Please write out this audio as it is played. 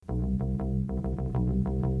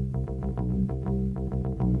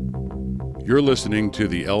You're listening to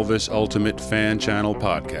the Elvis Ultimate Fan Channel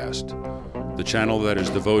podcast, the channel that is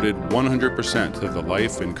devoted 100% to the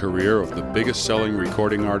life and career of the biggest selling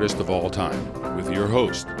recording artist of all time, with your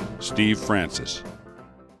host, Steve Francis.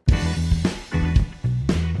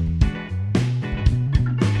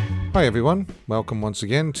 Hi everyone, welcome once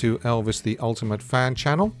again to Elvis the Ultimate Fan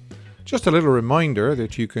Channel. Just a little reminder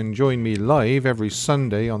that you can join me live every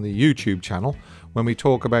Sunday on the YouTube channel when we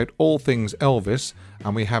talk about all things Elvis,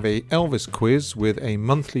 and we have a Elvis quiz with a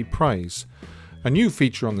monthly prize. A new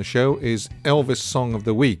feature on the show is Elvis Song of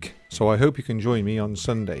the Week, so I hope you can join me on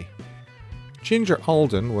Sunday. Ginger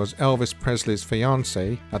Alden was Elvis Presley's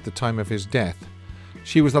fiancée at the time of his death.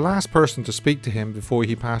 She was the last person to speak to him before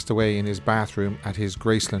he passed away in his bathroom at his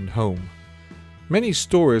Graceland home. Many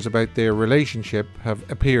stories about their relationship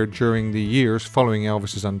have appeared during the years following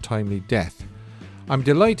Elvis's untimely death. I'm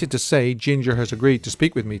delighted to say Ginger has agreed to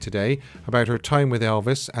speak with me today about her time with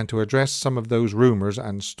Elvis and to address some of those rumours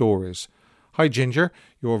and stories. Hi Ginger,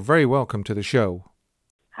 you're very welcome to the show.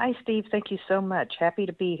 Hi Steve, thank you so much. Happy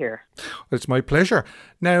to be here. It's my pleasure.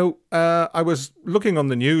 Now, I was looking on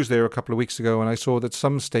the news there a couple of weeks ago and I saw that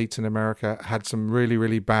some states in America had some really,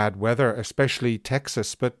 really bad weather, especially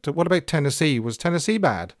Texas. But what about Tennessee? Was Tennessee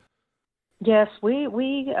bad? Yes, we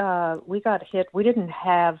got hit. We didn't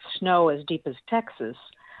have snow as deep as Texas,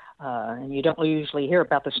 and you don't usually hear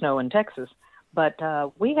about the snow in Texas. But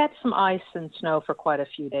we had some ice and snow for quite a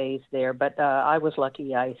few days there. But I was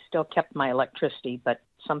lucky. I still kept my electricity. But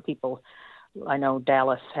some people, I know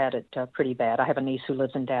Dallas had it pretty bad. I have a niece who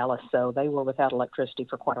lives in Dallas, so they were without electricity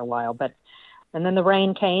for quite a while. And then the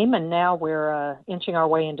rain came, and now we're inching our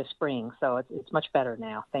way into spring. So it's much better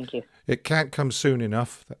now. Thank you. It can't come soon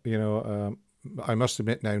enough. You know, I must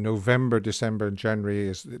admit now, November, December, and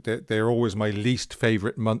January they're always my least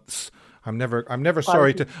favorite months. I'm never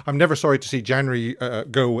sorry to see January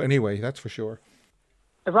go anyway. That's for sure.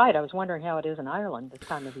 Right. I was wondering how it is in Ireland this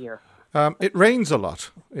time of year. It rains a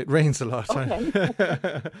lot. Okay.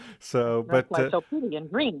 So, that's why it's so pretty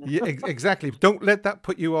and green. Yeah, exactly. Don't let that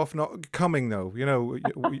put you off not coming, though. You know,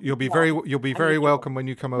 you'll be very welcome when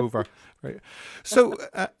you come over. Right. So,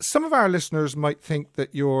 some of our listeners might think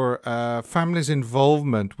that your family's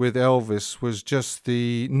involvement with Elvis was just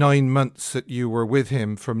the 9 months that you were with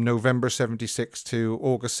him from November '76 to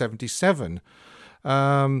August '77.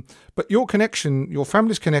 But your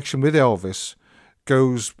family's connection with Elvis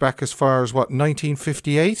goes back as far as,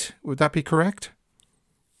 1958? Would that be correct?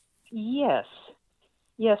 Yes.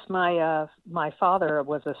 My father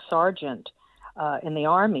was a sergeant in the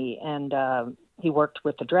Army, and he worked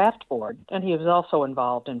with the draft board, and he was also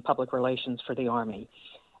involved in public relations for the Army.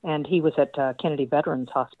 And he was at Kennedy Veterans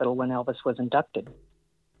Hospital when Elvis was inducted.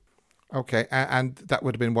 Okay, and that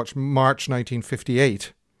would have been, March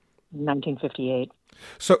 1958? 1958.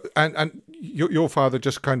 So, and your father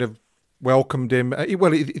just kind of welcomed him.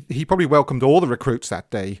 Well, he probably welcomed all the recruits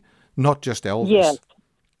that day, not just Elvis.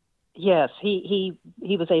 Yes. He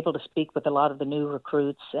was able to speak with a lot of the new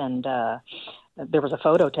recruits, and there was a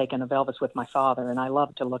photo taken of Elvis with my father, and I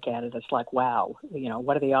love to look at it. It's like, wow,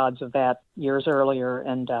 what are the odds of that years earlier?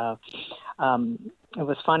 And it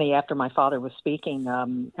was funny, after my father was speaking,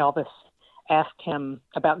 Elvis asked him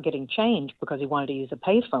about getting change because he wanted to use a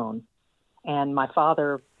payphone, and my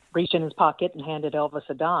father reached in his pocket and handed Elvis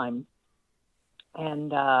a dime.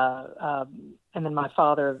 And then my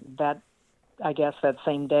father, that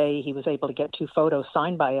same day, he was able to get 2 photos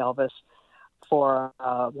signed by Elvis for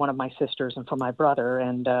one of my sisters and for my brother.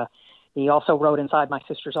 And he also wrote inside my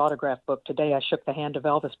sister's autograph book, "Today I shook the hand of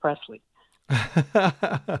Elvis Presley."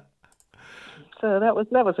 So that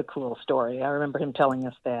was a cool story. I remember him telling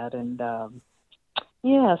us that. And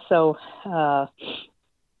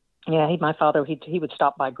my father, he would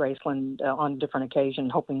stop by Graceland on different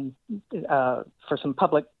occasions, hoping for some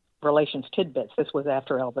public relations tidbits. This was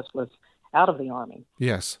after Elvis was out of the Army.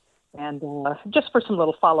 Yes. And just for some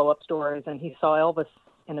little follow-up stories. And he saw Elvis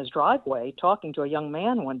in his driveway talking to a young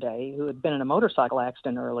man one day who had been in a motorcycle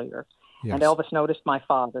accident earlier. Yes. And Elvis noticed my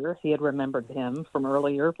father. He had remembered him from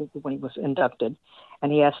earlier when he was inducted.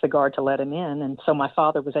 And he asked the guard to let him in. And so my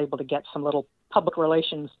father was able to get some little public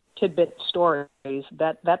relations tidbit stories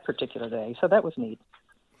that particular day. So that was neat.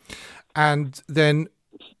 And then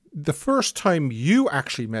the first time you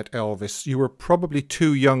actually met Elvis, you were probably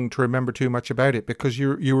too young to remember too much about it because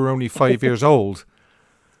you were only 5 years old.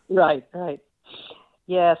 Right.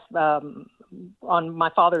 Yes. On my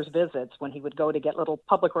father's visits, when he would go to get little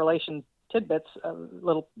public relations tidbits,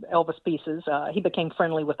 little Elvis pieces, he became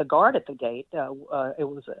friendly with the guard at the gate. It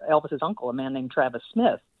was Elvis's uncle, a man named Travis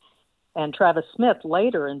Smith. And Travis Smith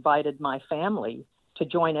later invited my family to to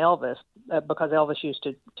join Elvis because Elvis used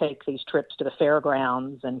to take these trips to the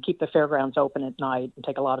fairgrounds and keep the fairgrounds open at night and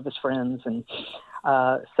take a lot of his friends. And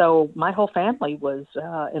so my whole family was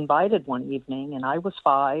invited one evening, and I was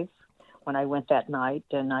 5 when I went that night.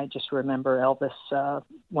 And I just remember Elvis,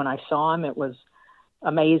 when I saw him, it was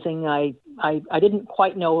amazing. I didn't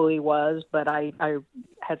quite know who he was, but I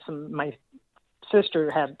had my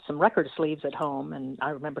sister had some record sleeves at home, and I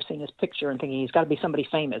remember seeing his picture and thinking he's got to be somebody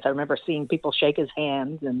famous. I remember seeing people shake his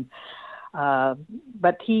hands, and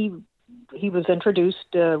but he was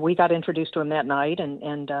introduced. We got introduced to him that night,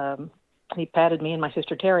 and he patted me and my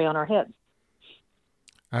sister Terry on our heads.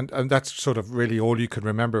 And that's sort of really all you can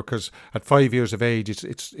remember, because at 5 years of age,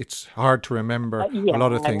 it's hard to remember a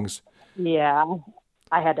lot of things.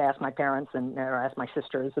 I had to ask my parents or ask my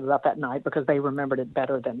sisters about that night because they remembered it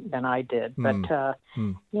better than I did. But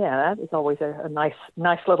that is always a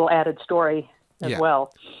nice little added story as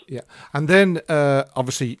well. Yeah, and then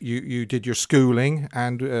obviously you did your schooling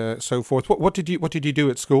and so forth. What did you do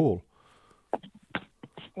at school?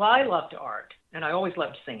 Well, I loved art, and I always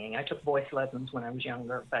loved singing. I took voice lessons when I was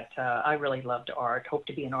younger, but I really loved art. Hoped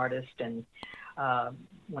to be an artist, and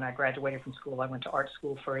when I graduated from school, I went to art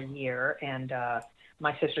school for a year, and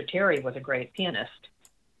my sister Terry was a great pianist,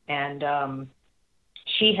 and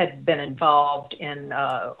she had been involved in,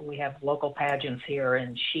 we have local pageants here,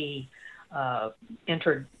 and she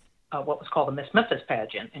entered what was called the Miss Memphis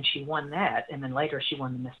pageant, and she won that, and then later she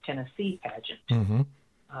won the Miss Tennessee pageant. Mm-hmm.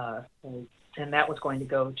 And that was going to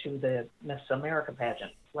go to the Miss America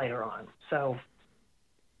pageant later on. So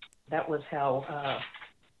that was how,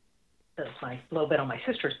 that's my little bit on my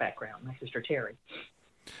sister's background, my sister Terry.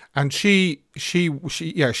 And she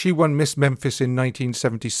won Miss Memphis in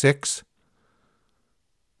 1976.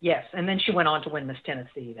 Yes, and then she went on to win Miss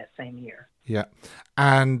Tennessee that same year. Yeah,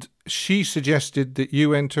 and she suggested that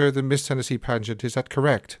you enter the Miss Tennessee pageant. Is that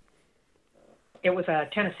correct? It was a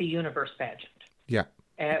Tennessee Universe pageant. Yeah.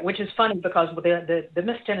 Which is funny because the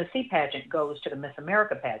Miss Tennessee pageant goes to the Miss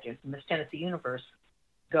America pageant. The Miss Tennessee Universe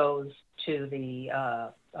goes to the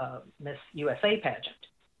Miss USA pageant.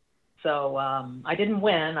 So I didn't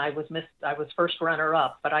win. I was first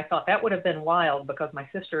runner-up, but I thought that would have been wild because my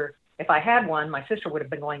sister, if I had won, my sister would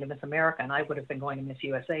have been going to Miss America, and I would have been going to Miss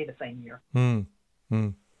USA the same year.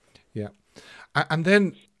 Yeah. And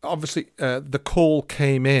then, obviously, the call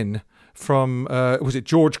came in from, was it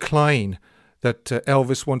George Klein, that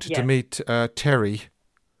Elvis wanted to meet Terry?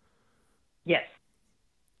 Yes.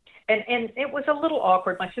 And it was a little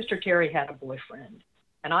awkward. My sister Terry had a boyfriend,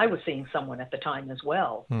 and I was seeing someone at the time as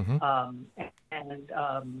well. Mm-hmm.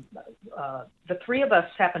 The three of us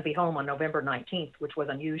happened to be home on November 19th, which was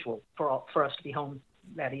unusual for us to be home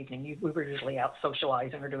that evening. We were usually out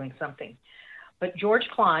socializing or doing something. But George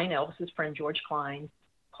Klein, Elvis's friend George Klein,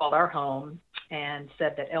 called our home and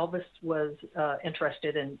said that Elvis was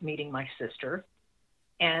interested in meeting my sister.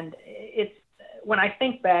 And when I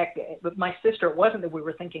think back, with my sister, it wasn't that we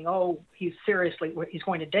were thinking, oh, he's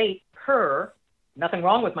going to date her. Nothing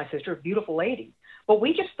wrong with my sister, a beautiful lady. But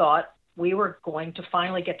we just thought we were going to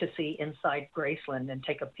finally get to see inside Graceland and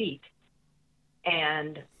take a peek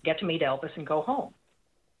and get to meet Elvis and go home.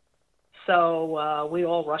 So we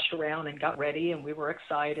all rushed around and got ready, and we were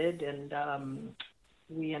excited. And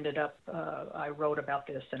we ended up, I wrote about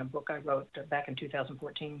this in a book I wrote back in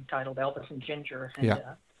 2014 titled Elvis and Ginger. And,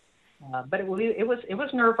 but it was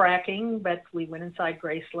nerve-wracking, but we went inside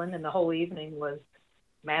Graceland, and the whole evening was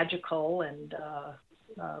magical, and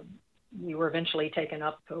we were eventually taken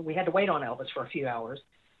up. We had to wait on Elvis for a few hours,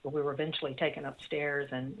 but we were eventually taken upstairs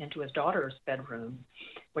and into his daughter's bedroom,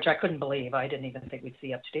 which I couldn't believe. I didn't even think we'd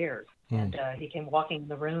see upstairs. And he came walking in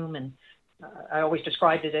the room, and I always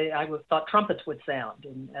described it, I thought trumpets would sound,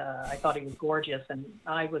 and I thought he was gorgeous, and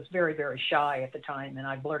I was very, very shy at the time, and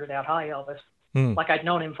I blurted out, "Hi, Elvis," like I'd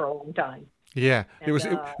known him for a long time. Yeah, and, it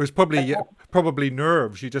was probably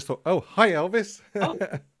nerves. You just thought, "Oh, hi, Elvis."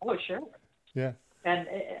 oh, sure. Yeah. And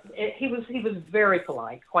he was very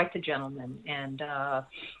polite, quite the gentleman. And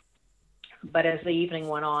but as the evening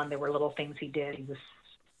went on, there were little things he did. He was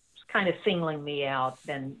kind of singling me out,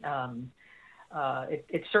 and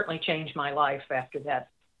it certainly changed my life after that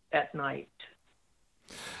night.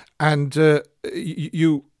 And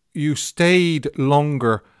you stayed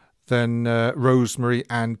longer than Rosemary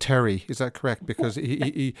and Terry, is that correct? Because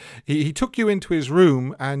he took you into his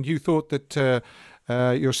room, and you thought that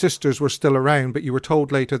your sisters were still around, but you were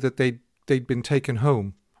told later that they'd been taken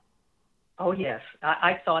home. Oh yes,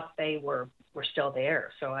 I thought they were still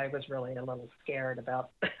there, so I was really a little scared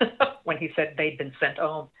about when he said they'd been sent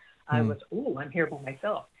home. I was, I'm here by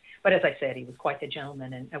myself. But as I said, he was quite the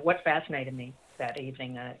gentleman, and what fascinated me, that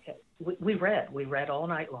evening. We read all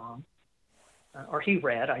night long. Or he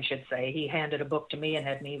read, I should say. He handed a book to me and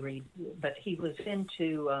had me read, but he was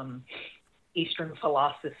into Eastern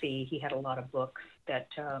philosophy. He had a lot of books that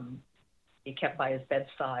he kept by his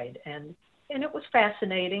bedside, and it was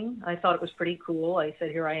fascinating. I thought it was pretty cool. I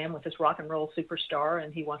said, here I am with this rock and roll superstar,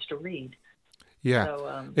 and he wants to read. Yeah,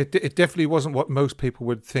 so, it definitely wasn't what most people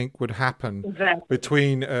would think would happen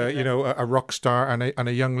between a rock star and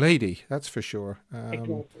a young lady. That's for sure.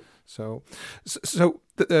 Exactly. So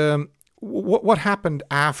what happened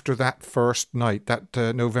after that first night, that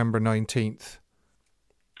November 19th?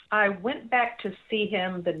 I went back to see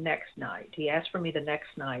him the next night. He asked for me the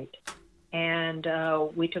next night, and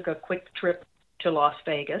we took a quick trip to Las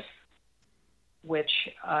Vegas, which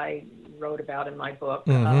I wrote about in my book.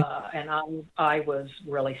 Mm-hmm. And I was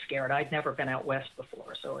really scared. I'd never been out west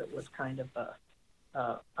before, so it was kind of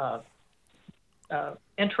a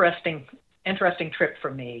interesting trip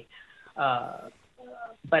for me.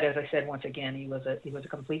 But as I said, once again, he was a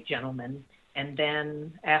complete gentleman. And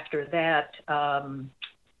then after that,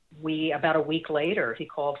 about a week later, he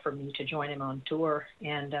called for me to join him on tour,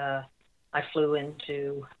 and I flew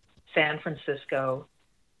into San Francisco.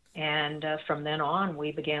 And from then on,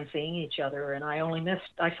 we began seeing each other. And I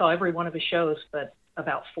saw every one of his shows, but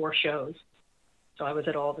about 4 shows. So I was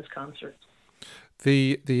at all of his concerts.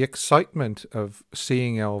 The excitement of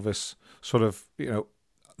seeing Elvis, sort of,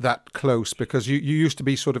 that close, because you used to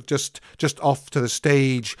be sort of just off to the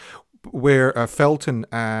stage where Felton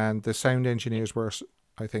and the sound engineers were,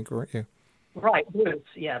 I think, weren't you? Right, Bruce.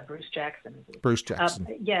 Yeah, Bruce Jackson. Bruce Jackson.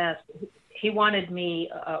 Yes, he wanted me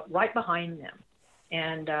right behind them,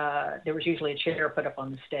 and there was usually a chair put up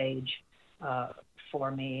on the stage for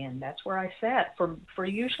me, and that's where I sat for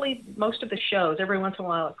usually most of the shows. Every once in a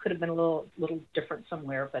while, it could have been a little different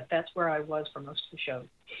somewhere, but that's where I was for most of the shows.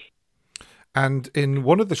 And in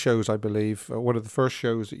one of the shows, I believe, one of the first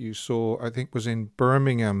shows that you saw, I think, was in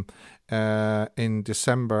Birmingham in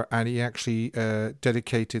December, and he actually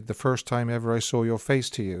dedicated The First Time Ever I Saw Your Face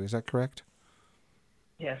to you. Is that correct?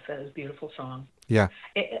 Yes, that is a beautiful song. Yeah.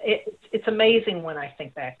 It's amazing when I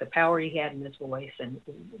think back, the power he had in his voice, and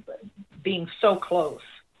being so close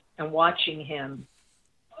and watching him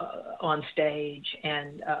on stage.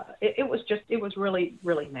 And it was really,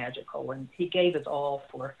 really magical. And he gave his all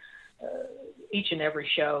for each and every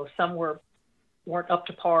show. Some weren't up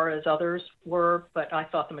to par as others were, but I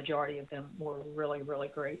thought the majority of them were really, really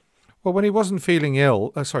great. Well, when he wasn't feeling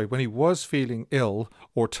when he was feeling ill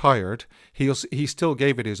or tired, he still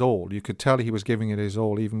gave it his all. You could tell he was giving it his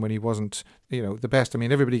all, even when he wasn't, the best. I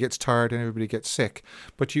mean, everybody gets tired and everybody gets sick,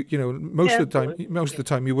 but most of the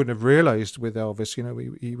time, you wouldn't have realized with Elvis.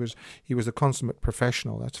 He was a consummate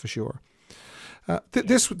professional. That's for sure.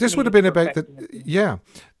 This would have been about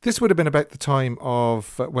This would have been about the time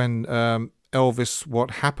of when Elvis,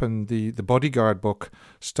 What Happened, the Bodyguard book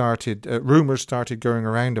started. Rumors started going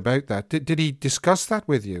around about that. Did he discuss that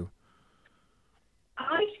with you?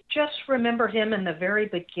 I just remember him in the very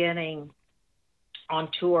beginning on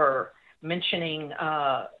tour mentioning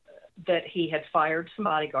that he had fired some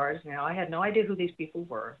bodyguards. Now, I had no idea who these people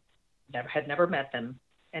were. Had never met them,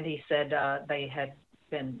 and he said they had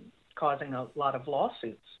been causing a lot of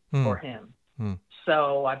lawsuits for him.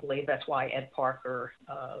 So I believe that's why Ed Parker,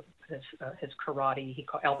 his karate,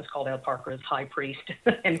 Elvis called Ed Parker his high priest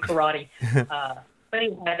in karate, but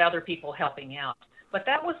he had other people helping out. But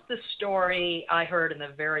that was the story I heard in the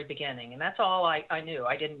very beginning, and that's all I knew.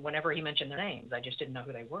 I didn't, whenever he mentioned their names, I just didn't know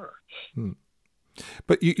who they were.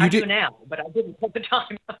 But you do now, but I didn't at the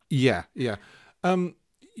time. Yeah.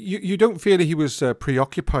 You don't feel that he was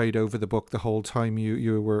preoccupied over the book the whole time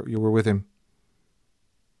you were with him?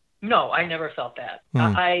 No, I never felt that.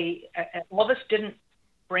 Elvis didn't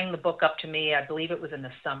bring the book up to me. I believe it was in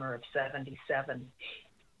the summer of '77,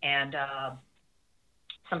 and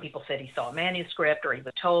some people said he saw a manuscript or he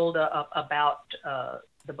was told about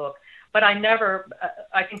the book. But I never.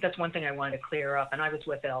 I think that's one thing I wanted to clear up, and I was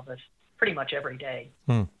with Elvis pretty much every day.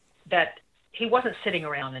 That he wasn't sitting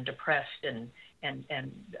around and depressed and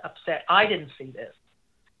upset. I didn't see this,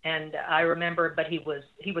 and I remember. But he was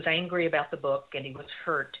angry about the book, and he was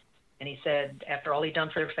hurt. And he said, after all he'd done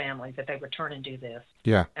for their family, that they would turn and do this.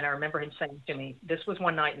 Yeah. And I remember him saying to me, this was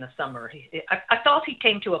one night in the summer. I thought he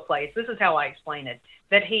came to a place, this is how I explain it,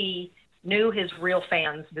 that he knew his real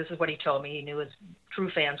fans. This is what he told me. He knew his true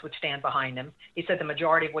fans would stand behind him. He said the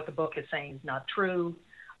majority of what the book is saying is not true.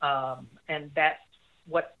 And that's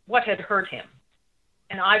what had hurt him.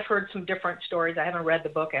 And I've heard some different stories. I haven't read the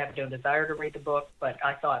book. I have no desire to read the book. But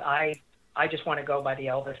I thought I just want to go by the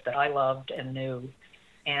Elvis that I loved and knew.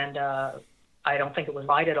 And I don't think it was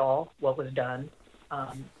right at all what was done.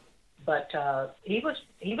 But he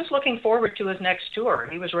was looking forward to his next tour.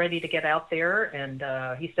 He was ready to get out there, and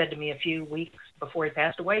he said to me a few weeks before he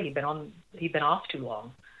passed away, he'd been off too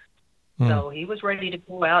long. So he was ready to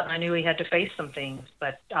go out, and I knew he had to face some things,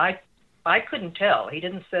 but I couldn't tell. He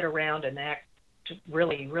didn't sit around and act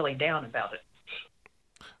really, really down about it.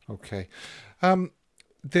 Okay.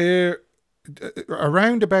 There,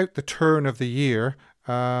 around about the turn of the year,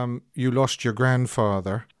 you lost your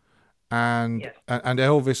grandfather, and Yes. and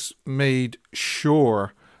Elvis made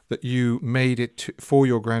sure that you made it for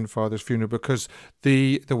your grandfather's funeral, because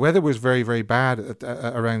the weather was very, very bad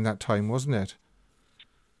around that time, wasn't it?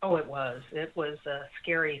 Oh, it was. It was a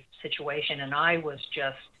scary situation, and I was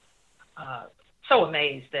just so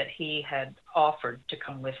amazed that he had offered to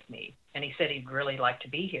come with me, and he said he'd really like to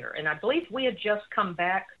be here. And I believe we had just come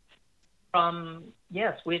back from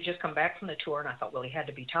the tour, and I thought, well, he had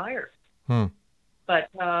to be tired. But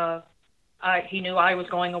he knew I was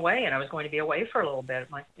going away, and I was going to be away for a little bit,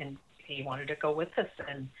 and he wanted to go with us,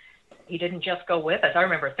 and he didn't just go with us. I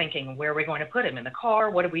remember thinking, where are we going to put him? In the car?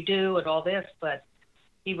 What do we do? And all this, but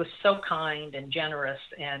he was so kind and generous,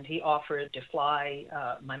 and he offered to fly.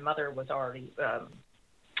 My mother was already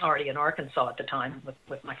in Arkansas at the time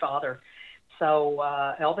with my father. So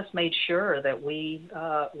Elvis made sure that we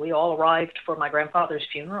all arrived for my grandfather's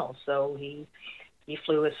funeral. So he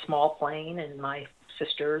flew a small plane, and my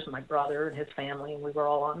sisters, my brother, and his family, and we were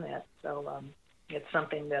all on that. So it's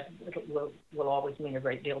something that will always mean a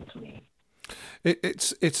great deal to me.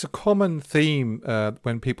 It's a common theme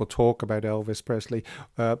when people talk about Elvis Presley,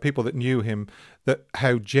 people that knew him, that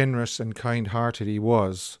how generous and kind-hearted he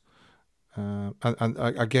was. And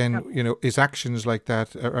again, you know, his actions like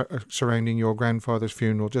that surrounding your grandfather's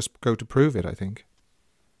funeral just go to prove it, I think.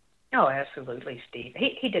 Oh, absolutely, Steve.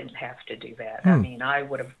 He didn't have to do that. I mean, I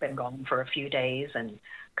would have been gone for a few days and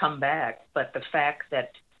come back, but the fact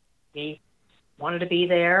that he wanted to be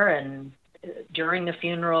there, and during the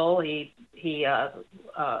funeral, he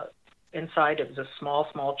inside, it was a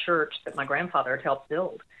small church that my grandfather had helped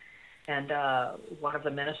build, and one of the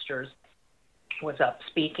ministers was up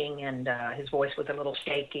speaking, and his voice was a little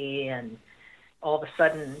shaky, and all of a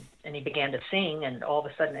sudden, and he began to sing, and all of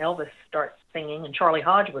a sudden Elvis starts singing, and Charlie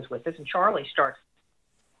Hodge was with us, and Charlie starts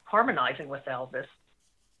harmonizing with Elvis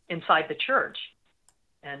inside the church,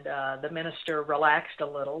 and the minister relaxed a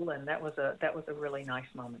little, and that was a really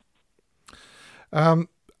nice moment. And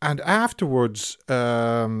afterwards,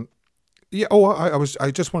 I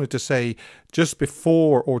just wanted to say, just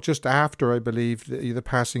before or just after, I believe, the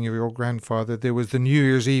passing of your grandfather, there was the New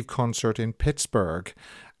Year's Eve concert in Pittsburgh,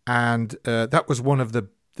 and that was one of the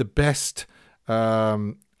best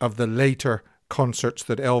of the later concerts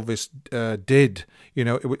that Elvis did. You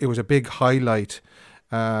know, it was a big highlight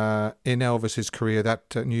in Elvis's career,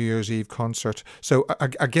 that New Year's Eve concert. So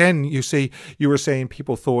again, you see, you were saying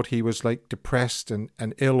people thought he was like depressed and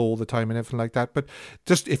ill all the time and everything like that. But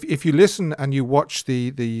just if you listen and you watch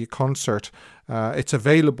the concert, it's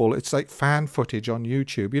available. It's like fan footage on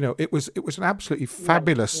YouTube. You know, it was an absolutely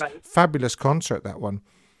fabulous concert, that one.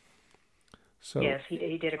 So yes, he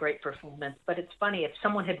did a great performance. But it's funny, if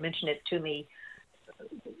someone had mentioned it to me,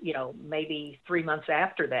 you know, maybe 3 months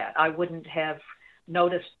after that, I wouldn't have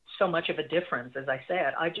noticed so much of a difference. As I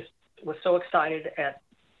said, I just was so excited at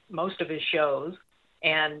most of his shows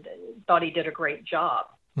and thought he did a great job.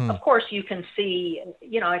 Of course, you can see,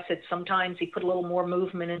 you know, I said sometimes he put a little more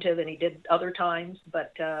movement into it than he did other times,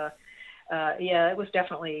 but it was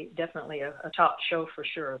definitely a top show for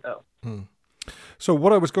sure, though. So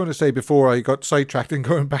what I was going to say before I got sidetracked and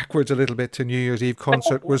going backwards a little bit to New Year's Eve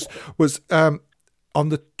concert was on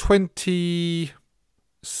the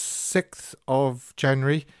 26th of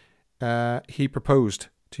January, he proposed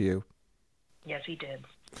to you. Yes, he did.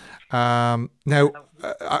 Now,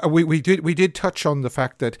 we did touch on the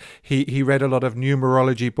fact that he read a lot of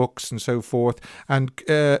numerology books and so forth, and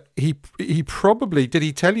he probably, did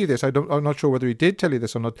he tell you this? I'm not sure whether he did tell you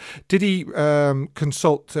this or not. Did he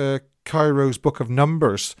consult Cairo's Book of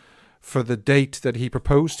Numbers for the date that he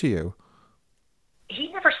proposed to you?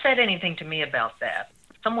 He never said anything to me about that.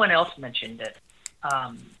 Someone else mentioned it.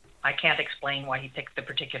 I can't explain why he picked the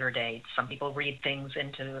particular date. Some people read things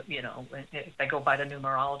into, you know, if they go by the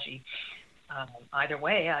numerology. Either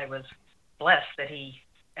way, I was blessed that he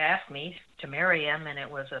asked me to marry him, and it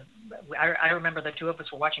was I remember the two of us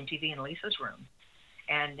were watching TV in Lisa's room,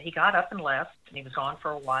 and he got up and left, and he was gone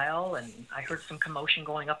for a while, and I heard some commotion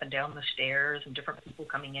going up and down the stairs and different people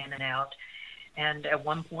coming in and out. And at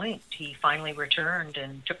one point, he finally returned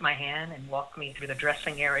and took my hand and walked me through the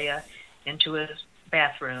dressing area into his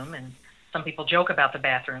bathroom, and some people joke about the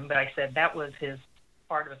bathroom, but I said that was his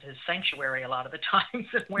part of his sanctuary a lot of the times,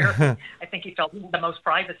 and where I think he felt the most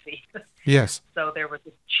privacy. Yes. So there was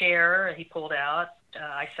a chair he pulled out.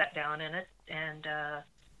 I sat down in it, and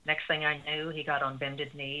next thing I knew, he got on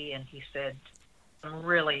bended knee, and he said some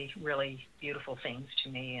really, really beautiful things to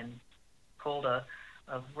me, and pulled a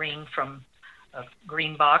ring from a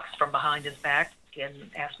green box from behind his back and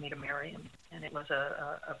asked me to marry him. And it was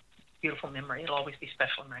a beautiful memory. It'll always be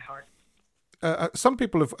special in my heart. Some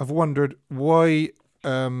people have wondered why,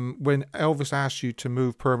 when Elvis asked you to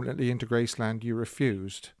move permanently into Graceland, you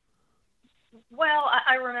refused. Well,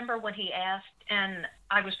 I remember when he asked, and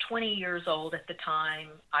I was 20 years old at the time.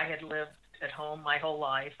 I had lived at home my whole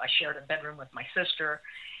life. I shared a bedroom with my sister.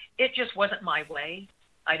 It just wasn't my way.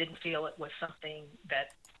 I didn't feel it was something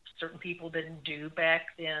that certain people didn't do back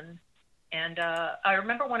then. And I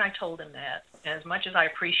remember when I told him that, as much as I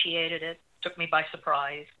appreciated it, took me by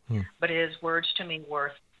surprise, but his words to me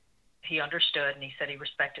were, he understood, and he said he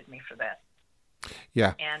respected me for that.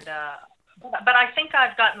 Yeah. And but I think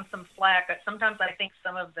I've gotten some flack. Sometimes I think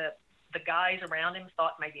some of the guys around him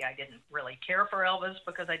thought maybe I didn't really care for Elvis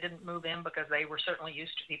because I didn't move in, because they were certainly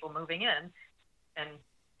used to people moving in, and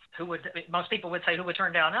most people would say, who would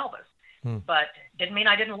turn down Elvis? But didn't mean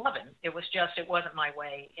I didn't love him. It was just, it wasn't my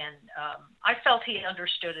way. And I felt he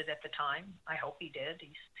understood it at the time. I hope he did.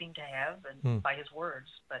 He seemed to have, and by his words.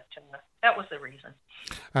 But that was the reason.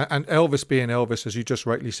 And Elvis being Elvis, as you just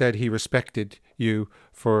rightly said, he respected you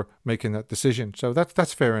for making that decision. So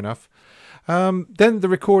that's fair enough. Then the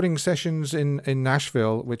recording sessions in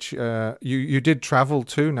Nashville, which you did travel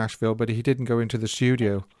to Nashville, but he didn't go into the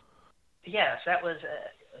studio. Yes, that was...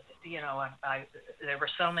 there were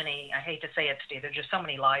so many, I hate to say it, Steve, there's just so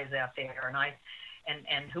many lies out there,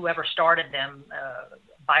 and whoever started them,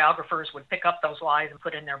 biographers would pick up those lies and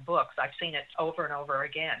put in their books. I've seen it over and over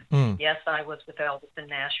again. Yes, I was with Elvis in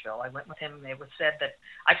Nashville. I went with him. It was said that,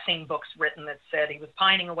 I've seen books written that said he was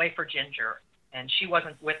pining away for Ginger, and she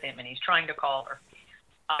wasn't with him, and he's trying to call her.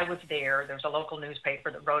 I was there. There's a local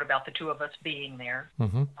newspaper that wrote about the two of us being there,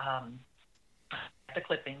 the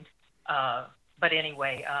clippings. But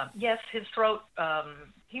anyway, yes, his throat,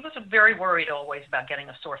 he was very worried always about getting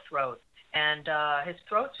a sore throat. And his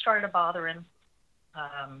throat started to bother him.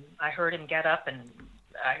 I heard him get up, and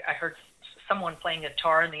I heard someone playing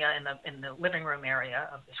guitar in the living room area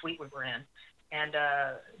of the suite we were in. And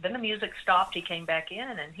then the music stopped. He came back in,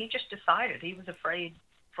 and he just decided he was afraid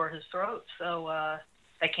for his throat. So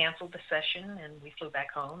they canceled the session, and we flew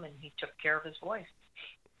back home, and he took care of his voice.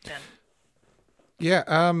 And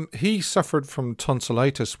yeah, he suffered from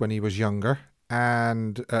tonsillitis when he was younger,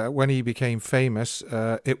 and when he became famous,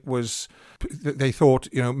 they thought,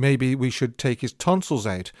 maybe we should take his tonsils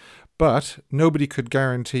out, but nobody could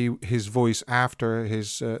guarantee his voice after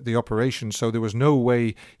the operation, so there was no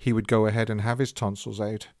way he would go ahead and have his tonsils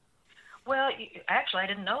out. Well, actually, I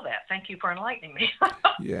didn't know that. Thank you for enlightening me.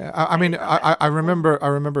 Yeah, I mean, I remember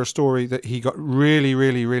a story that he got really,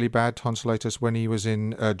 really, really bad tonsillitis when he was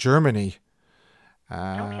in Germany.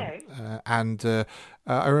 Okay. And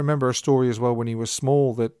I remember a story as well when he was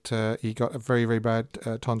small that he got a very, very bad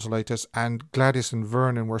tonsillitis, and Gladys and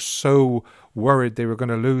Vernon were so worried they were going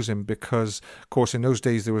to lose him because, of course, in those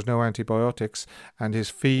days there was no antibiotics, and his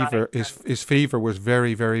fever, his fever was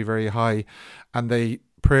very, very, very high, and they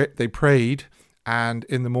prayed, and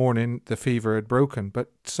in the morning the fever had broken.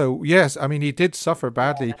 But so yes, I mean, he did suffer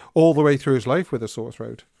badly all the way through his life with a sore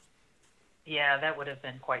throat. Yeah, that would have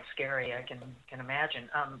been quite scary. I can imagine.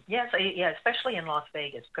 Yes, especially in Las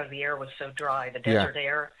Vegas because the air was so dry, the desert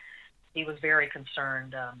air. He was very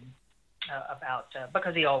concerned about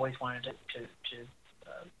because he always wanted to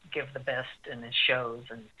give the best in his shows,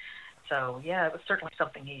 and so yeah, it was certainly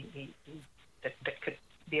something that could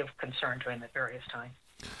be of concern to him at various times.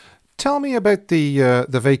 Tell me about the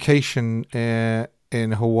vacation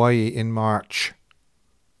in Hawaii in March.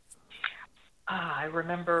 I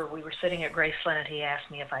remember we were sitting at Graceland, and he asked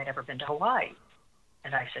me if I'd ever been to Hawaii.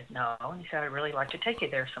 And I said, no. And he said, I'd really like to take you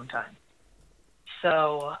there sometime.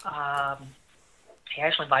 So he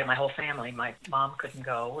actually invited my whole family. My mom couldn't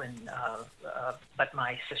go, but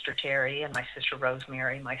my sister Terry and my sister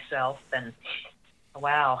Rosemary, myself, and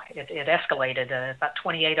wow, it escalated. About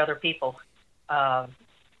 28 other people.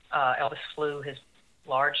 Elvis flew his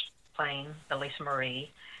large plane, the Lisa Marie.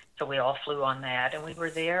 So we all flew on that, and we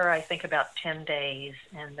were there, I think, about 10 days,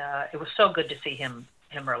 and it was so good to see him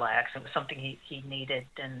relax. It was something he needed,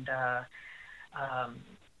 and I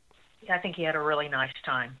think he had a really nice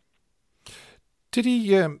time. Did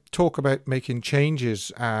he talk about making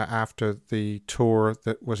changes after the tour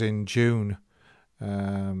that was in June?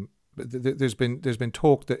 there's been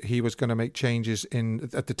talk that he was going to make changes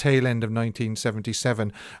at the tail end of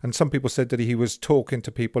 1977, and some people said that he was talking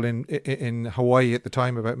to people in Hawaii at the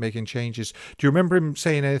time about making changes. Do you remember him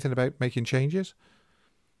saying anything about making changes?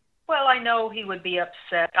 Well, I know he would be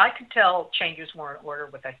upset. I could tell changes were in order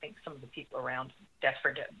with, I think, some of the people around.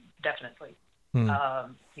 Definitely.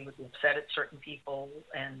 He would be upset at certain people,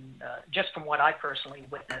 and just from what I personally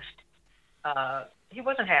witnessed, he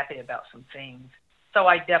wasn't happy about some things. So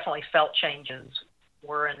I definitely felt changes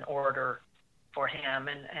were in order for him,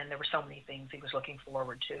 and there were so many things he was looking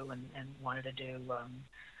forward to and wanted to do.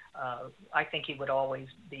 I think he would always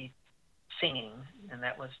be singing, and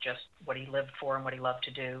that was just what he lived for and what he loved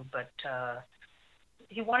to do. But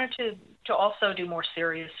he wanted to also do more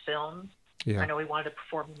serious films. Yeah. I know he wanted to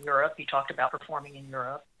perform in Europe. He talked about performing in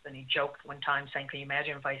Europe, and he joked one time saying, "Can you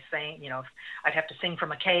imagine if I sang, if I'd have to sing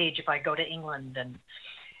from a cage if I go to England?" And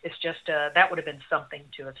it's just, that would have been something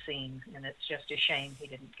to have seen, and it's just a shame he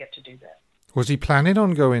didn't get to do that. Was he planning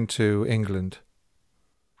on going to England?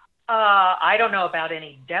 I don't know about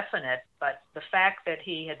any definite, but the fact that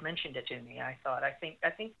he had mentioned it to me, I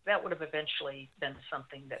think that would have eventually been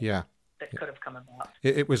something that could have come about.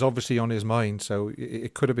 It was obviously on his mind, so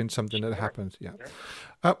it could have been something that happened. Yeah.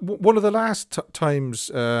 Sure. One of the last times,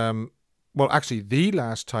 actually the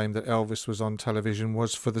last time that Elvis was on television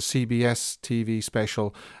was for the CBS TV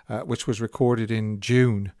special, which was recorded in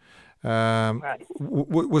June. Right.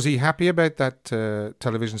 Was he happy about that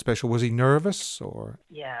television special? Was he nervous, or?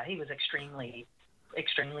 Yeah, he was extremely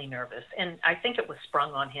nervous, and I think it was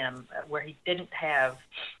sprung on him where he didn't have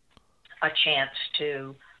a chance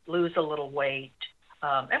to lose a little weight.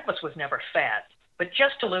 Elvis was never fat, but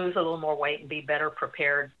just to lose a little more weight and be better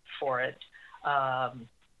prepared for it.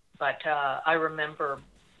 But I remember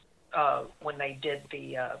when they did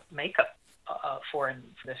the makeup for him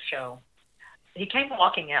for this show. He came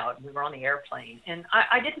walking out, and we were on the airplane, and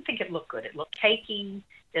I didn't think it looked good. It looked cakey.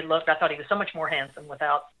 I thought he was so much more handsome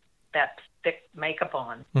without that thick makeup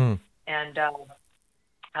on. And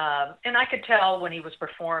I could tell when he was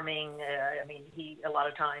performing, a lot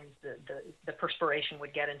of times the perspiration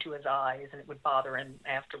would get into his eyes, and it would bother him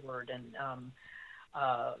afterward. And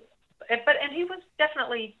he was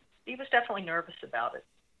definitely nervous about it.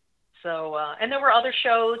 So, and there were other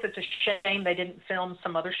shows. It's a shame they didn't film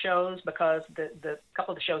some other shows, because the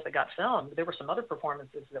couple of the shows that got filmed, there were some other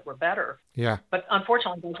performances that were better. Yeah. But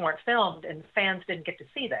unfortunately, those weren't filmed, and fans didn't get to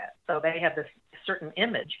see that. So they had this certain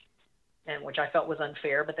image, and which I felt was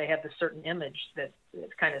unfair, but they had this certain image that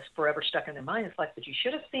it's kind of forever stuck in their mind. It's like, but you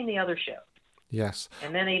should have seen the other show. Yes.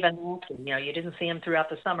 And then even, you didn't see him throughout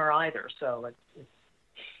the summer either. So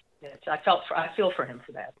I feel for him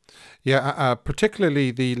for that. Yeah,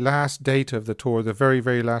 particularly the last date of the tour, the very,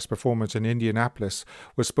 very last performance in Indianapolis,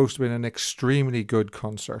 was supposed to be an extremely good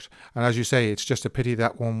concert. And as you say, it's just a pity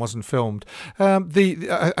that one wasn't filmed.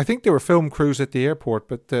 I think there were film crews at the airport,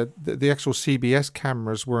 but the actual CBS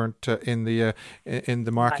cameras weren't in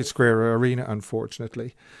the Market Square Arena,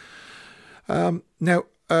 unfortunately. Now,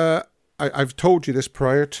 I've told you this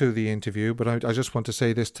prior to the interview, but I just want to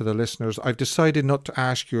say this to the listeners. I've decided not to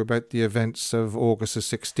ask you about the events of August the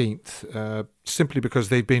 16th, simply because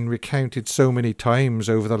they've been recounted so many times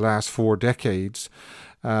over the last 4 decades.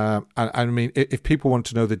 If people want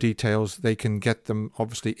to know the details, they can get them,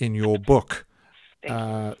 obviously, in your book.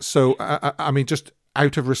 So, just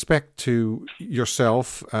out of respect to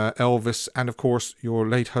yourself, Elvis, and, of course, your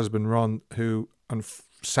late husband, Ron, who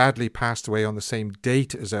sadly passed away on the same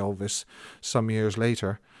date as Elvis some years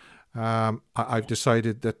later, I've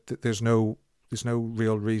decided that there's no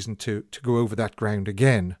real reason to go over that ground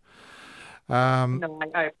again. No,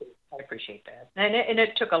 I appreciate that, and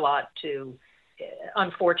it took a lot to.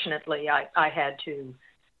 Unfortunately, I had to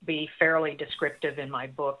be fairly descriptive in my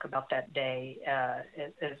book about that day,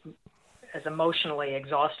 as emotionally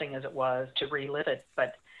exhausting as it was to relive it,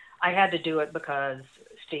 but I had to do it because,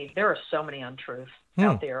 Steve, there are so many untruths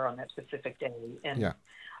out there on that specific day. And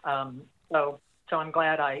so I'm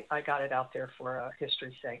glad I got it out there for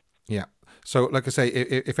history's sake. Yeah. So, like I say,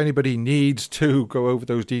 if anybody needs to go over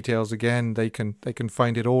those details again, they can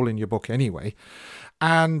find it all in your book anyway.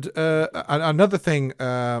 And another thing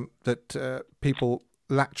that people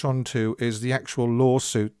latch onto is the actual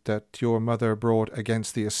lawsuit that your mother brought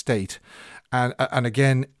against the estate. And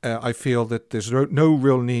again, I feel that there's no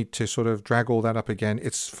real need to sort of drag all that up again.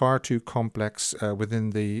 It's far too complex within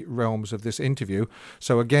the realms of this interview.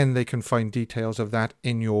 So again, they can find details of that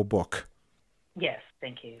in your book. Yes,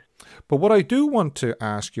 thank you. But what I do want to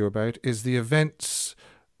ask you about is the events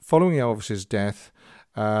following Elvis's death,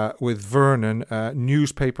 with Vernon,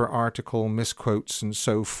 newspaper article, misquotes and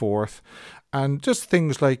so forth. and just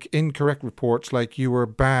things like incorrect reports, like you were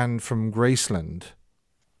banned from Graceland.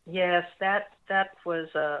 Yes, that was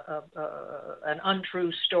an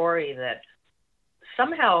untrue story that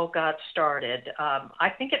somehow got started.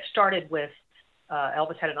 I think it started with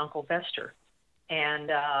Elvis had an Uncle Vester,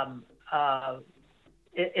 and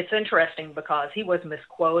it's interesting because he was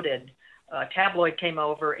misquoted. A tabloid came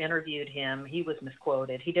over, interviewed him. He was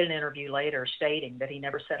misquoted. He did an interview later stating that he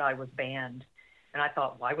never said I was banned. And I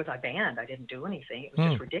thought, why was I banned? I didn't do anything. It was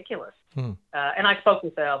just ridiculous. And I spoke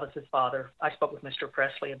with Elvis's father. I spoke with Mr.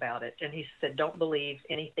 Presley about it. And he said, don't believe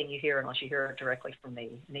anything you hear unless you hear it directly from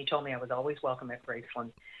me. And he told me I was always welcome at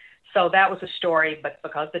Graceland. So that was a story. But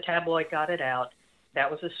because the tabloid got it out,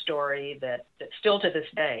 that was a story that still to this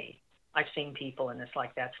day, I've seen people, and it's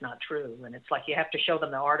like, that's not true. And it's like you have to show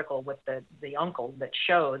them the article with the uncle that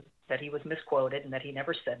showed that he was misquoted and that he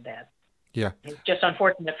never said that. Yeah. It's just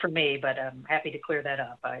unfortunate for me, but I'm happy to clear that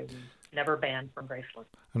up. I was never banned from Graceland.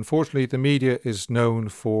 Unfortunately, the media is known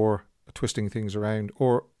for twisting things around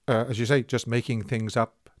or, as you say, just making things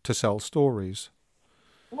up to sell stories.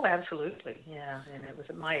 Oh, absolutely. Yeah. And it was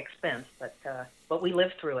at my expense, but we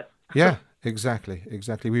lived through it. Yeah, exactly.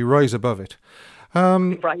 We rise above it. We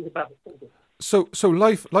rise above it. So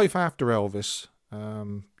life after Elvis,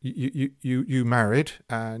 you married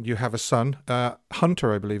and you have a son,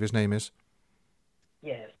 Hunter, I believe his name is.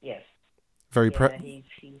 Yes. Very proud. He's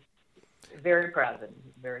very proud of him.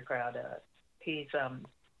 He's very proud. He's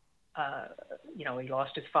he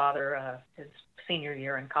lost his father his senior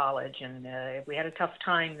year in college, and we had a tough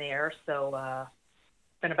time there. So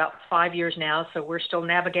it's been about 5 years now. So we're still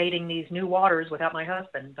navigating these new waters without my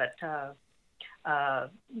husband. But I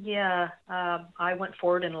went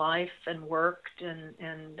forward in life and worked,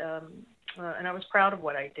 and I was proud of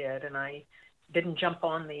what I did, and I didn't jump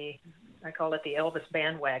on I call it the Elvis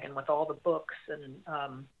bandwagon with all the books, and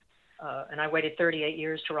I waited 38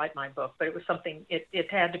 years to write my book, but it was something,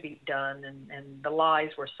 it had to be done, and the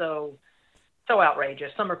lies were so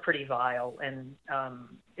outrageous. Some are pretty vile, and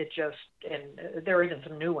there are even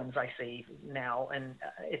some new ones I see now, and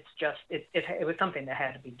it's just, it was something that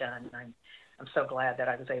had to be done. I'm so glad that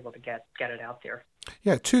I was able to get it out there.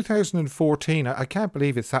 Yeah, 2014. I can't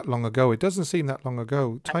believe it's that long ago. It doesn't seem that long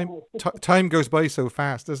ago. Time goes by so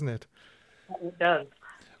fast, doesn't it? It does.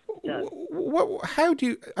 How do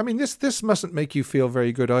you? I mean, this mustn't make you feel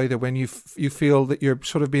very good either. When you feel that you're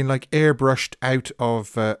sort of being like airbrushed out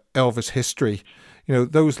of Elvis history. You know,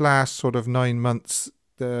 those last sort of 9 months.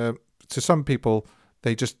 To some people,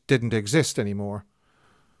 they just didn't exist anymore.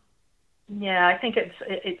 Yeah, I think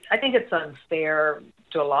it's unfair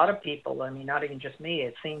to a lot of people. I mean, not even just me.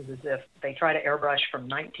 It seems as if they try to airbrush from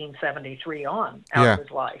 1973 on out of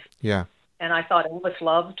his life. Yeah. And I thought Elvis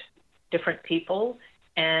loved different people,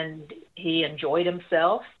 and he enjoyed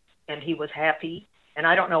himself, and he was happy. And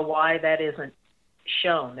I don't know why that isn't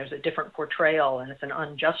shown. There's a different portrayal, and it's an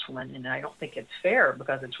unjust one, and I don't think it's fair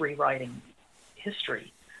because it's rewriting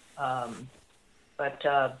history. I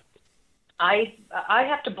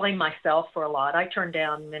have to blame myself for a lot. I turned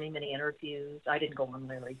down many, many interviews. I didn't go on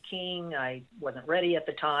Larry King. I wasn't ready at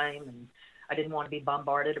the time, and I didn't want to be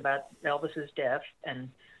bombarded about Elvis's death. And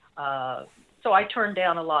so I turned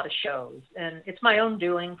down a lot of shows. And it's my own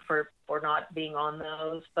doing for not being on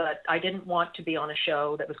those. But I didn't want to be on a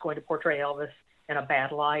show that was going to portray Elvis in a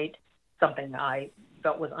bad light, something I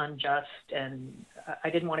felt was unjust. And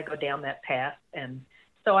I didn't want to go down that path. And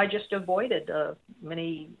so I just avoided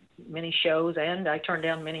many shows, and I turned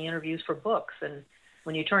down many interviews for books. And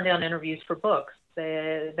when you turn down interviews for books,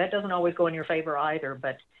 that doesn't always go in your favor either.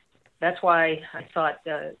 But that's why I thought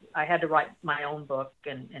I had to write my own book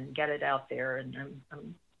and get it out there, and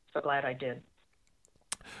I'm so glad I did.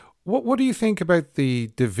 What do you think about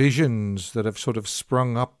the divisions that have sort of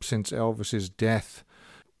sprung up since Elvis's death?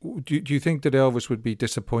 Do you think that Elvis would be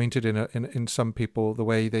disappointed in some people, the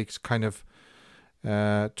way they kind of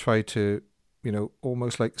try to,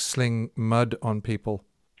 almost like sling mud on people?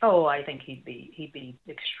 Oh, I think he'd be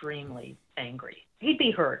extremely angry. He'd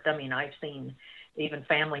be hurt. I mean, I've seen even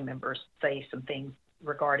family members say some things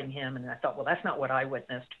regarding him, and I thought, well, that's not what I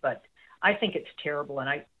witnessed. But I think it's terrible,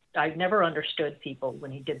 and I've never understood people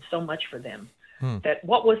when he did so much for them. That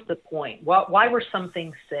what was the point? Why were some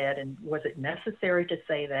things said, and was it necessary to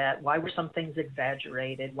say that? Why were some things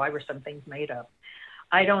exaggerated? Why were some things made up?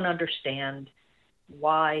 I don't understand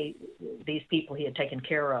why these people he had taken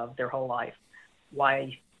care of their whole life,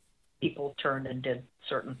 why people turned and did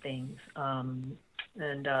certain things.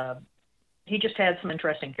 He just had some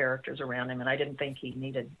interesting characters around him, and I didn't think he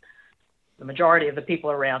needed the majority of the people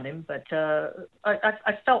around him, but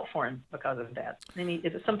I felt for him because of that. I mean,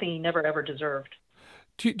 it was something he never, ever deserved.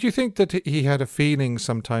 Do you think that he had a feeling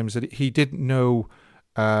sometimes that he didn't know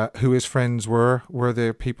who his friends were? Were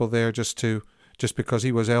there people there just because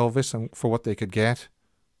he was Elvis and for what they could get?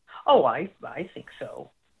 Oh, I think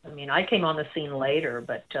so. I mean, I came on the scene later,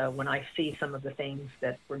 but when I see some of the things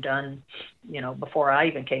that were done, before I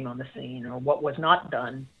even came on the scene, or what was not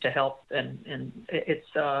done to help, and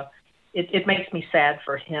it makes me sad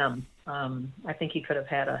for him. I think he could have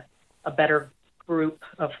had a better group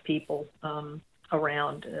of people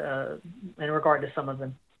around in regard to some of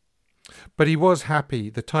them. But he was happy.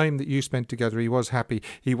 The time that you spent together, he was happy.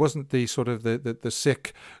 He wasn't the sort of the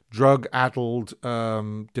sick, drug-addled,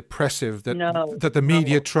 depressive that the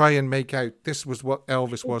media try and make out. This was what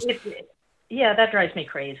Elvis was. Yeah, that drives me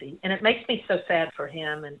crazy, and it makes me so sad for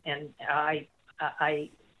him. And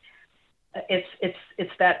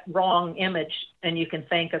it's that wrong image, and you can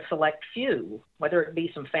thank a select few, whether it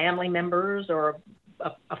be some family members or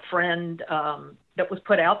a friend that was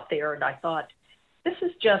put out there. And I thought, this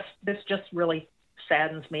just really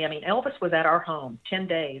saddens me. I mean, Elvis was at our home 10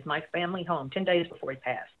 days, my family home, 10 days before he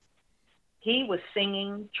passed. He was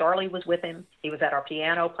singing. Charlie was with him. He was at our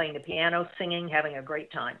piano, playing the piano, singing, having a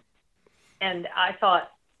great time. And I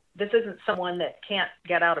thought, this isn't someone that can't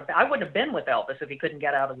get out of bed. I wouldn't have been with Elvis if he couldn't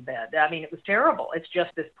get out of the bed. I mean, it was terrible. It's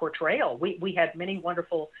just this portrayal. We had many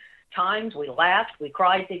wonderful times. We laughed. We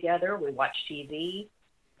cried together. We watched TV.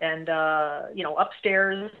 And,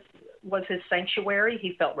 upstairs was his sanctuary.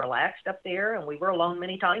 He felt relaxed up there, and we were alone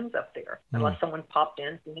many times up there, unless someone popped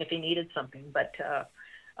in if he needed something. But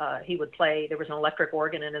he would play. There was an electric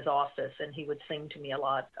organ in his office, and he would sing to me a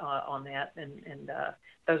lot on that. And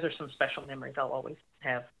those are some special memories I'll always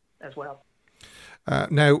have as well.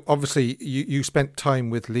 Now, obviously, you spent time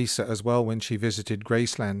with Lisa as well when she visited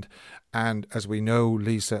Graceland. And as we know,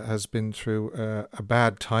 Lisa has been through a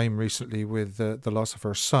bad time recently with the loss of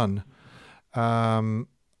her son.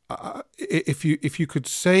 If you could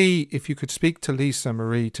speak to Lisa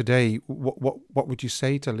Marie today, what would you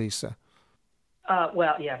say to Lisa?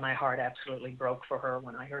 Well, yeah, my heart absolutely broke for her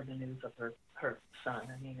when I heard the news of her son.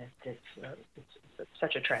 I mean, it's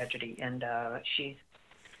such a tragedy, and she's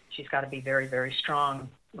got to be very, very strong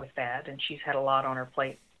with that, and she's had a lot on her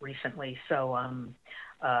plate recently. So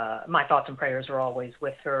my thoughts and prayers are always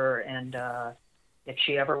with her, and if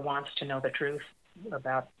she ever wants to know the truth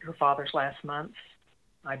about her father's last months,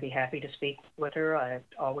 I'd be happy to speak with her. I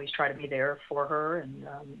always try to be there for her, and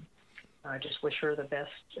I just wish her the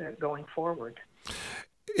best going forward.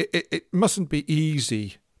 It mustn't be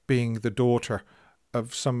easy being the daughter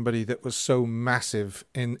of somebody that was so massive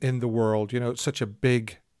in the world. Such a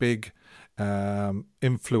big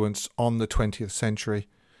influence on the 20th century.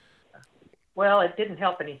 Well, it didn't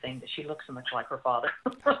help anything that she looked so much like her father.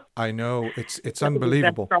 I know, it's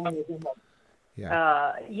unbelievable.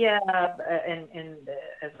 Yeah. And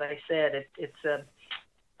as I said, it's a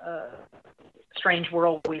strange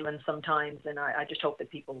world we live in sometimes, and I just hope that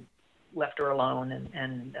people left her alone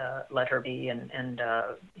and let her be, and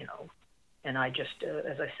I just,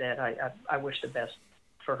 as I said, I wish the best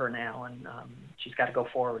for her now, and she's got to go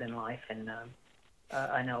forward in life, and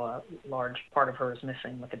I know a large part of her is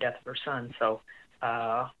missing with the death of her son, so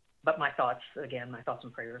but my thoughts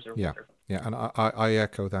and prayers are with her. Yeah, and I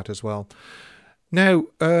echo that as well. Now,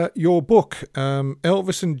 your book,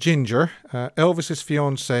 Elvis and Ginger, Elvis's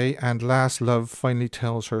fiancée and last love finally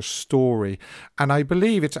tells her story. And I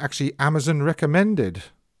believe it's actually Amazon recommended.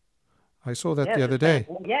 I saw that the other day.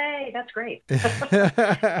 Yay, that's great.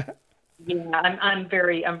 Yeah, I'm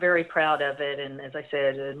very proud of it. And as I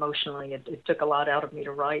said, emotionally, it took a lot out of me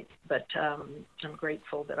to write, but I'm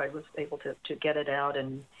grateful that I was able to get it out.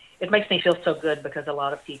 And it makes me feel so good because a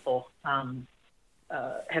lot of people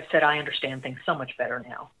have said, I understand things so much better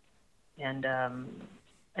now. And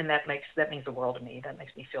that means the world to me. That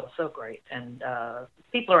makes me feel so great. And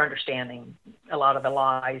people are understanding a lot of the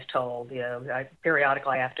lies told.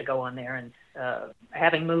 Periodically I have to go on there, and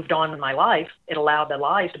having moved on in my life, it allowed the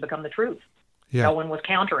lies to become the truth. Yeah. No one was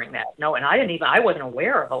countering that. No, and I wasn't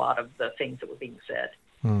aware of a lot of the things that were being said.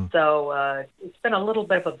 So it's been a little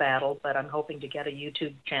bit of a battle, but I'm hoping to get a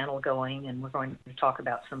YouTube channel going, and we're going to talk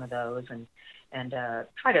about some of those and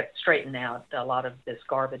try to straighten out a lot of this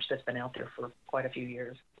garbage that's been out there for quite a few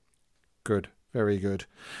years. Good. Very good.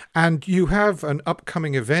 And you have an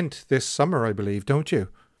upcoming event this summer, I believe, don't you?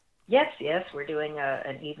 Yes. We're doing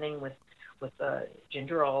an evening with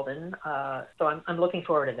Ginger Alden. So I'm looking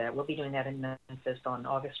forward to that. We'll be doing that in Memphis on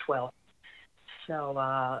August 12th.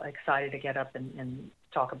 So excited to get up and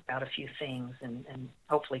talk about a few things and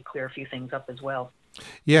hopefully clear a few things up as well.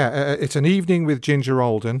 Yeah, it's An Evening with Ginger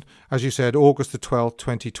Alden, as you said, August the 12th,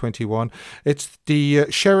 2021. It's the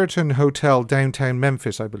Sheraton Hotel, downtown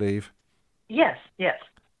Memphis, I believe. Yes.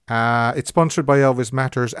 It's sponsored by Elvis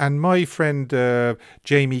Matters, and my friend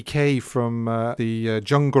Jamie Kay from the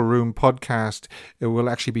Jungle Room podcast will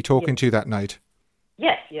actually be talking to you that night.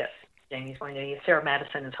 Yes. Jamie's going to. Sarah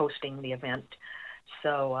Madison is hosting the event,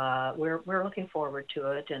 so we're looking forward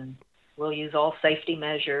to it, and we'll use all safety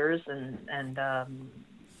measures, and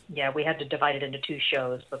we had to divide it into 2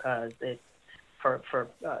 shows because for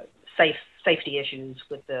safety issues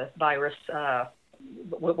with the virus.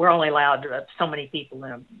 We're only allowed so many people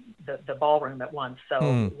in the ballroom at once,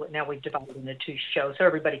 so now we've divided it into 2 shows so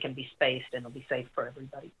everybody can be spaced and it'll be safe for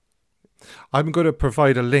everybody. I'm going to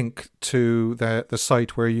provide a link to the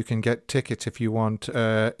site where you can get tickets if you want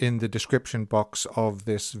in the description box of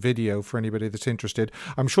this video for anybody that's interested.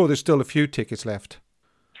 I'm sure there's still a few tickets left.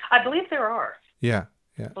 I believe there are. Yeah.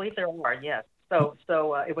 I believe there are, yes. So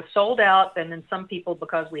it was sold out, and then some people,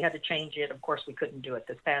 because we had to change it, of course we couldn't do it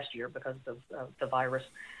this past year because of the virus.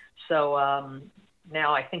 So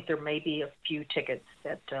now I think there may be a few tickets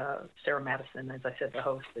that Sarah Madison, as I said, the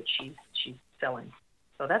host, that she's selling.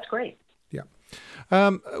 So that's great. Yeah.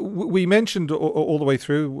 We mentioned all the way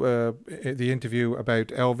through the interview about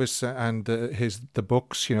Elvis and the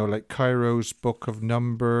books, like Cairo's Book of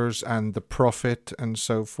Numbers and The Prophet and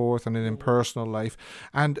so forth, and an impersonal life.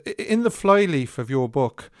 And in the flyleaf of your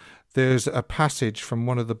book, there's a passage from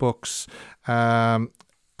one of the books.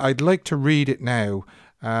 I'd like to read it now.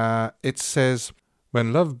 It says,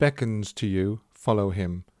 "When love beckons to you, follow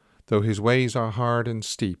him, though his ways are hard and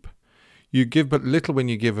steep. You give but little when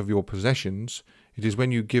you give of your possessions. It is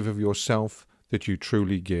when you give of yourself that you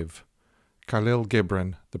truly give." Khalil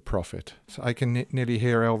Gibran, The Prophet. So I can nearly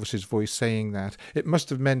hear Elvis's voice saying that. It must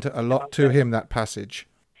have meant a lot to him, that passage.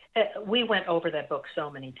 We went over that book so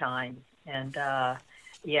many times. And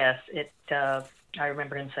yes, I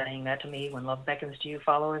remember him saying that to me, when love beckons to you,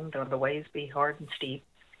 follow him, though the ways be hard and steep.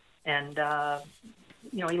 And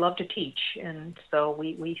he loved to teach, and so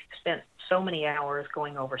we spent so many hours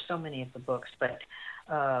going over so many of the books, but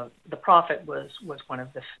The Prophet was one of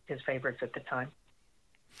his favorites at the time.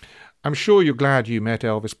 I'm sure you're glad you met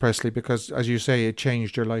Elvis Presley because, as you say, it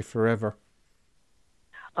changed your life forever.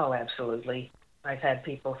 Oh, absolutely. I've had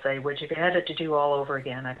people say, would you had it to do all over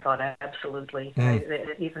again? I thought, absolutely.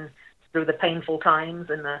 Even through the painful times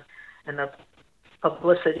and the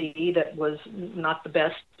publicity that was not the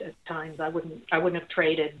best at times, I wouldn't have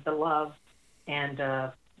traded the love and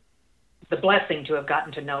the blessing to have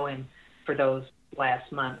gotten to know him for those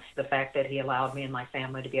last months. The fact that he allowed me and my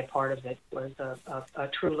family to be a part of it was a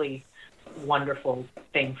truly wonderful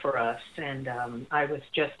thing for us, and I was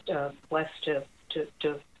just blessed to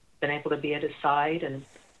have been able to be at his side and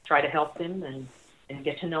try to help him and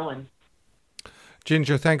get to know him.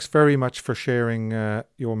 Ginger, thanks very much for sharing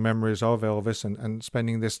your memories of Elvis and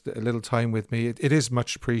spending this little time with me. It is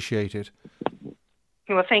much appreciated.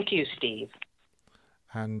 Well, thank you, Steve.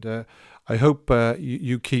 And I hope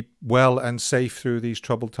you keep well and safe through these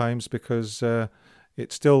troubled times, because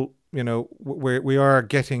it's still, we are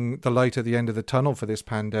getting the light at the end of the tunnel for this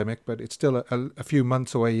pandemic, but it's still a few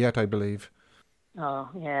months away yet, I believe. Oh,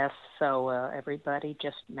 yes. So everybody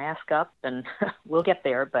just mask up and we'll get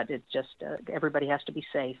there, but it's just everybody has to be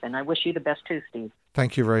safe. And I wish you the best too, Steve.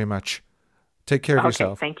 Thank you very much. Take care of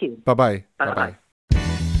yourself. Thank you. Bye-bye. Bye-bye.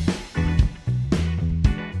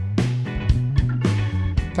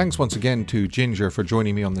 Thanks once again to Ginger for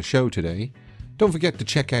joining me on the show today. Don't forget to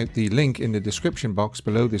check out the link in the description box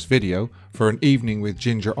below this video for An Evening with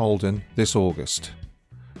Ginger Alden this August.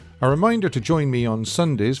 A reminder to join me on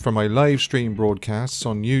Sundays for my live stream broadcasts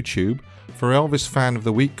on YouTube for Elvis Fan of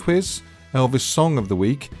the Week quiz, Elvis Song of the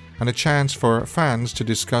Week, and a chance for fans to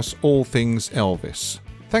discuss all things Elvis.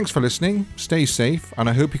 Thanks for listening, stay safe, and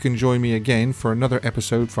I hope you can join me again for another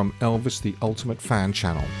episode from Elvis the Ultimate Fan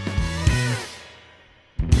channel.